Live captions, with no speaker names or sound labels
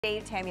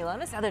Dave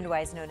Tamulonis,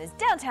 otherwise known as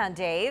Downtown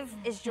Dave,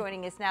 is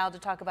joining us now to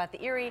talk about the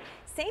Erie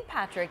St.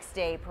 Patrick's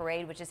Day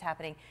Parade, which is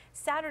happening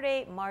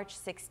Saturday, March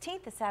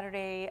 16th, the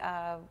Saturday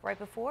right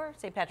before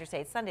St. Patrick's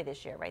Day. It's Sunday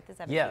this year, right? The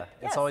 17th. Yeah,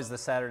 it's always the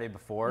Saturday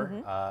before,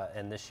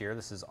 and this year,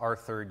 this is our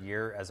third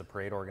year as a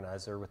parade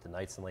organizer with the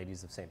Knights and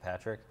Ladies of St.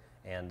 Patrick,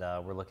 and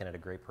we're looking at a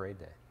great parade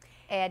day.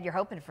 And you're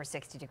hoping for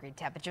 60-degree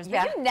temperatures,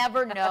 but you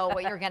never know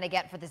what you're going to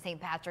get for the St.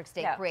 Patrick's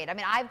Day Parade. I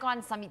mean, I've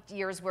gone some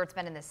years where it's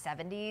been in the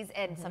 70s,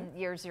 and some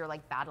years you're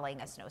like battling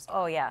a snowstorm.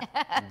 Oh, yeah.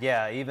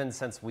 Yeah, even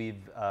since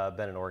we've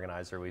been an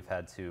organizer, we've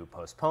had to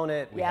postpone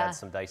it. We had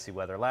some dicey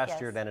weather last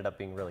year. It ended up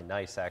being really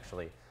nice,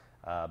 actually,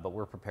 but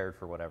we're prepared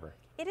for whatever.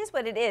 It is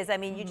what it is. I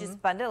mean, you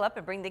just bundle up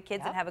and bring the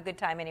kids and have a good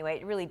time anyway.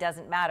 It really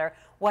doesn't matter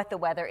what the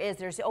weather is.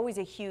 There's always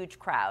a huge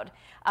crowd.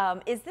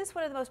 Is this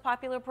one of the most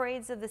popular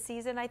parades of the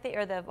season, I think,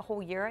 or the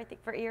whole year, I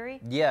think, for Erie?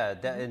 Yeah,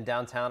 in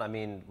downtown, I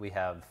mean, we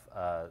have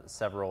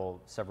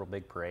several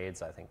big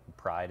parades. I think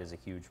Pride is a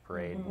huge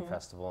parade and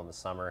festival in the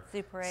summer.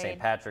 Zoo Parade. St.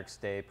 Patrick's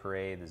Day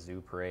Parade, the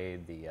Zoo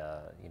Parade, the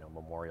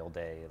Memorial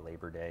Day,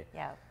 Labor Day.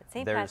 Yeah, but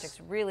St.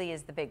 Patrick's really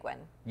is the big one.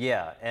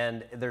 Yeah,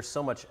 and there's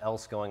so much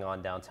else going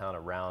on downtown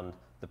around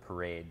the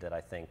parade that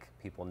I think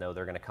people know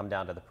they're going to come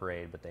down to the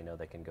parade, but they know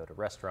they can go to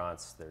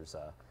restaurants. There's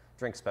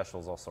drink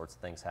specials, all sorts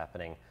of things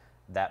happening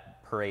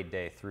that parade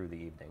day through the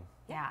evening.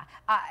 Yeah.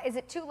 Is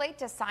it too late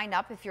to sign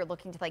up if you're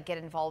looking to get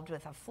involved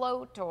with a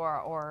float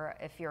or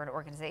if you're an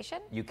organization?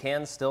 You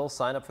can still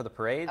sign up for the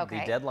parade.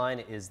 The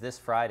deadline is this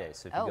Friday.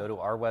 So if you go to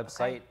our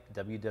website,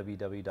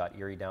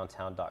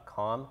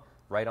 www.eriedowntown.com,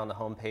 right on the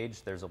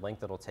homepage, there's a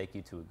link that'll take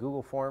you to a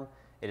Google form.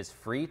 It is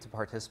free to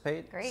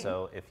participate. Great.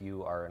 So if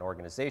you are an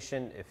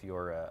organization, if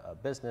you're a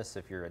business,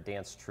 if you're a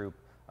dance troupe,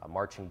 a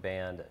marching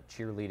band, a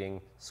cheerleading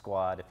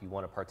squad, if you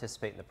want to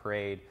participate in the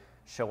parade,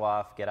 show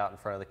off, get out in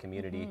front of the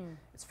community,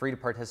 it's free to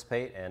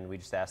participate, and we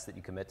just ask that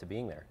you commit to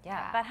being there.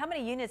 Yeah. About how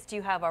many units do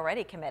you have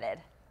already committed?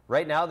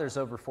 Right now, there's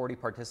over 40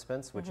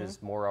 participants, which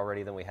is more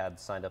already than we had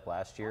signed up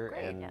last year.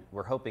 And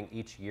we're hoping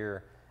each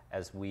year,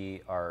 as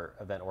we are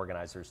event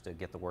organizers, to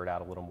get the word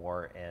out a little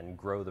more and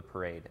grow the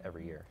parade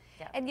every year.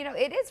 Yeah. And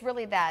it is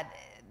really that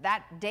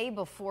day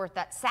before,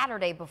 that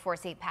Saturday before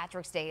St.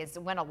 Patrick's Day is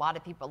when a lot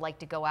of people like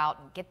to go out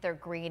and get their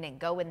green and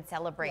go and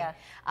celebrate.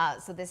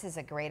 So this is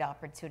a great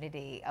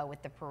opportunity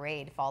with the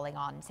parade falling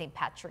on St.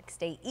 Patrick's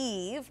Day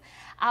Eve.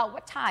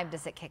 What time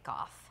does it kick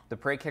off? The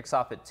parade kicks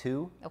off at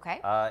 2.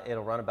 Okay.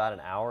 It'll run about an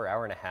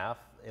hour and a half.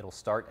 It'll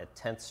start at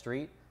 10th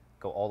Street,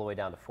 go all the way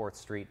down to 4th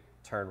Street,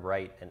 turn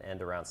right and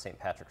end around St.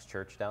 Patrick's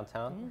Church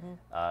downtown.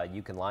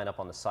 You can line up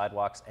on the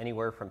sidewalks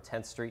anywhere from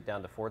 10th Street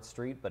down to 4th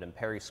Street, but in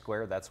Perry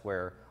Square, that's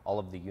where all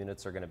of the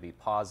units are going to be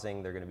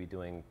pausing. They're going to be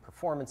doing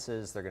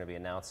performances. They're going to be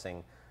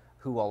announcing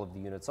who all of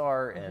the units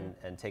are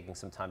and taking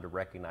some time to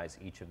recognize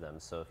each of them.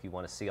 So if you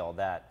want to see all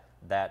that,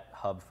 that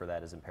hub for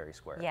that is in Perry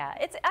Square. Yeah,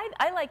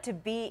 I like to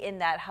be in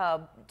that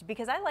hub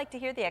because I like to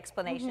hear the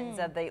explanations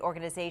of the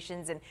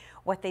organizations and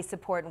what they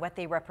support and what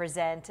they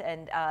represent,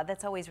 and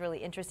that's always really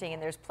interesting,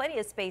 and there's plenty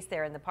of space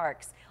there in the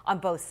parks on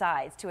both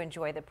sides to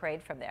enjoy the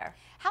parade from there.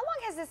 How long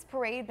has this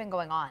parade been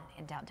going on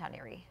in downtown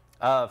Erie?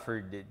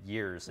 For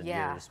years and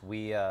years.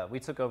 We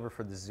took over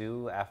for the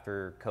zoo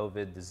after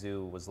COVID. The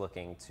zoo was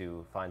looking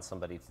to find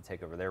somebody to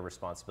take over their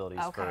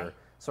responsibilities for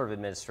sort of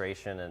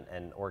administration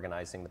and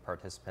organizing the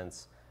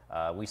participants.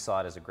 We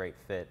saw it as a great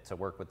fit to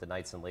work with the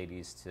Knights and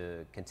Ladies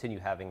to continue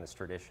having this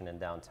tradition in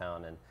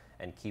downtown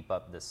and keep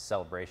up this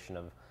celebration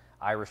of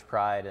Irish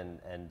pride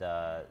and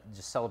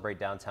just celebrate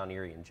downtown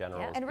Erie in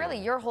general. Yeah. And really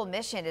your whole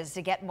mission is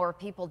to get more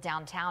people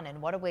downtown,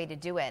 and what a way to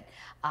do it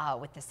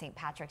with the St.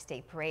 Patrick's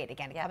Day Parade.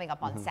 Again, coming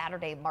up on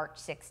Saturday, March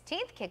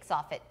 16th, kicks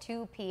off at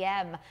 2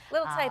 p.m.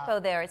 Little typo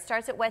there. It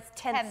starts at West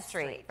 10th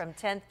Street, from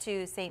 10th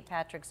to St.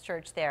 Patrick's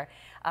Church there.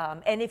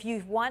 And if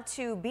you want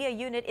to be a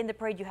unit in the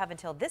parade, you have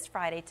until this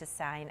Friday to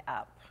sign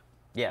up.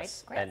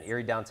 Yes, and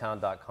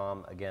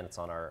eriedowntown.com. Again, it's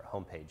on our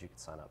homepage. You can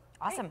sign up.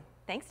 Awesome.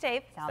 Thanks,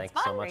 Dave. Sounds Thanks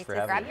fun. so much for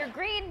having me. Grab your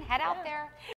green, head out there.